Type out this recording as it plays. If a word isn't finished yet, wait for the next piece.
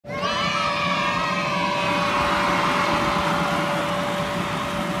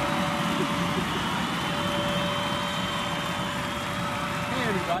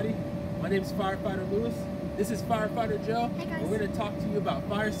name's Firefighter Lewis. This is Firefighter Joe. Hey guys. We're going to talk to you about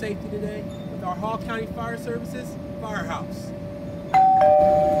fire safety today with our Hall County Fire Services Firehouse.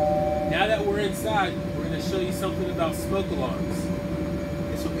 Now that we're inside, we're going to show you something about smoke alarms.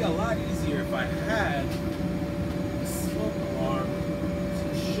 This would be a lot easier if I had a smoke alarm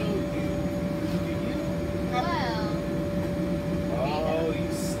to show you. Do you? Well. Oh,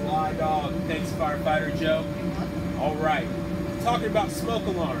 you sly dog. Thanks, Firefighter Joe. All right. Talking about smoke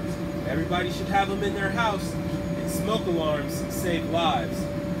alarms. Everybody should have them in their house, and smoke alarms save lives.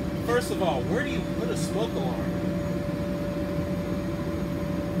 First of all, where do you put a smoke alarm?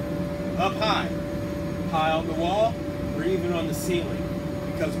 Up high. High on the wall, or even on the ceiling.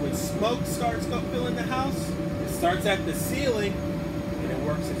 Because when smoke starts filling the house, it starts at the ceiling, and it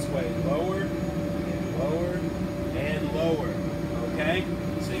works its way lower, and lower, and lower. Okay?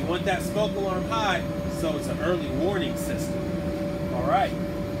 So you want that smoke alarm high, so it's an early warning system. All right.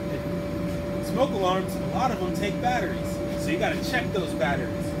 Smoke alarms, a lot of them take batteries. So you got to check those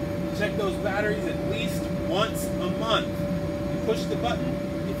batteries. Check those batteries at least once a month. You push the button,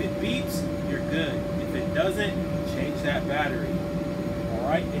 if it beeps, you're good. If it doesn't, change that battery. All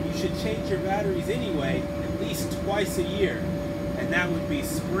right, and you should change your batteries anyway, at least twice a year. And that would be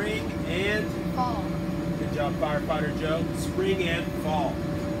spring and Fall. Good job, Firefighter Joe. Spring and fall.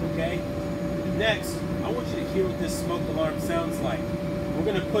 Okay? Next, I want you to hear what this smoke alarm sounds like. We're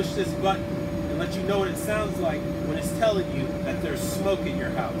going to push this button and let you know what it sounds like when it's telling you that there's smoke in your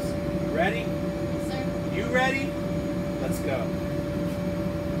house. You ready? Yes, sir. You ready? Let's go.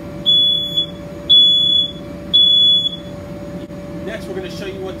 Next, we're going to show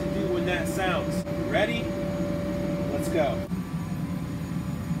you what to do when that sounds. You ready? Let's go.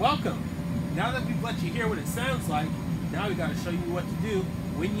 Welcome. Now that we've let you hear what it sounds like, now we've got to show you what to do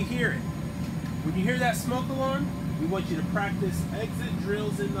when you hear it. When you hear that smoke alarm, we want you to practice exit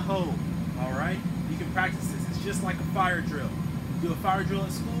drills in the home. All right? You can practice this. It's just like a fire drill. You do a fire drill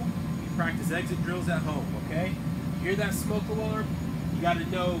at school, you practice exit drills at home, okay? You hear that smoke alarm, you got to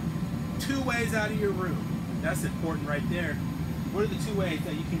know 2 ways out of your room. That's important right there. What are the 2 ways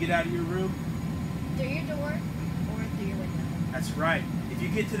that you can get out of your room? Through your door or through your window. That's right. If you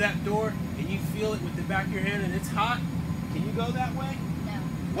get to that door and you feel it with the back of your hand and it's hot, can you go that way? No.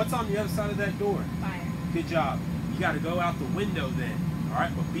 What's on the other side of that door? Fire. Good job. You got to go out the window then. All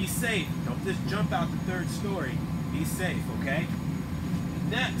right, but be safe. Don't just jump out the 3rd story. Be safe, okay?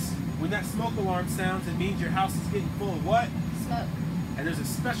 Next, when that smoke alarm sounds, it means your house is getting full of what? Smoke. And there's a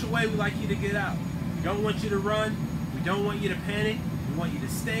special way we like you to get out. We don't want you to run. We don't want you to panic. We want you to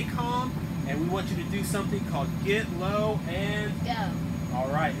stay calm, and we want you to do something called get low and go. All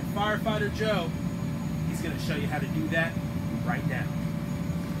right, and Firefighter Joe, he's going to show you how to do that right now.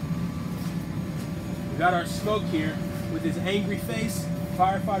 We got our smoke here with his angry face.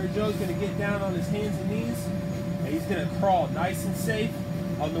 Firefighter Joe's going to get down on his hands and knees, and he's going to crawl nice and safe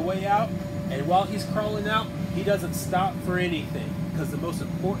on the way out. And while he's crawling out, he doesn't stop for anything, because the most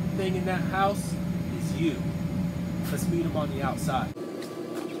important thing in that house is you. Let's meet him on the outside.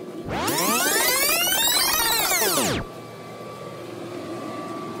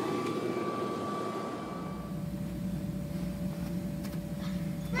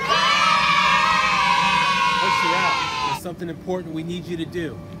 There's something important we need you to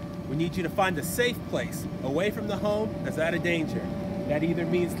do. We need you to find a safe place away from the home that's out of danger. That either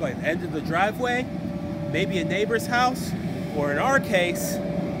means like the end of the driveway, maybe a neighbor's house, or in our case,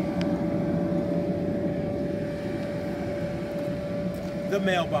 the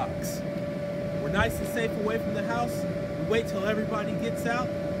mailbox. We're nice and safe away from the house. We wait till everybody gets out,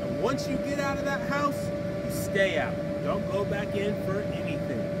 and once you get out of that house, you stay out. Don't go back in for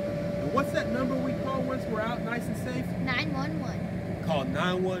anything. And what's that number we call once we're out nice and safe? 911. Call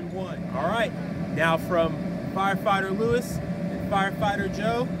 911. All right, now from Firefighter Lewis and Firefighter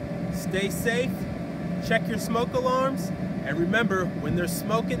Joe, stay safe, check your smoke alarms, and remember, when there's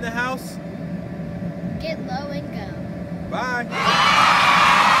smoke in the house, Get low and go. bye.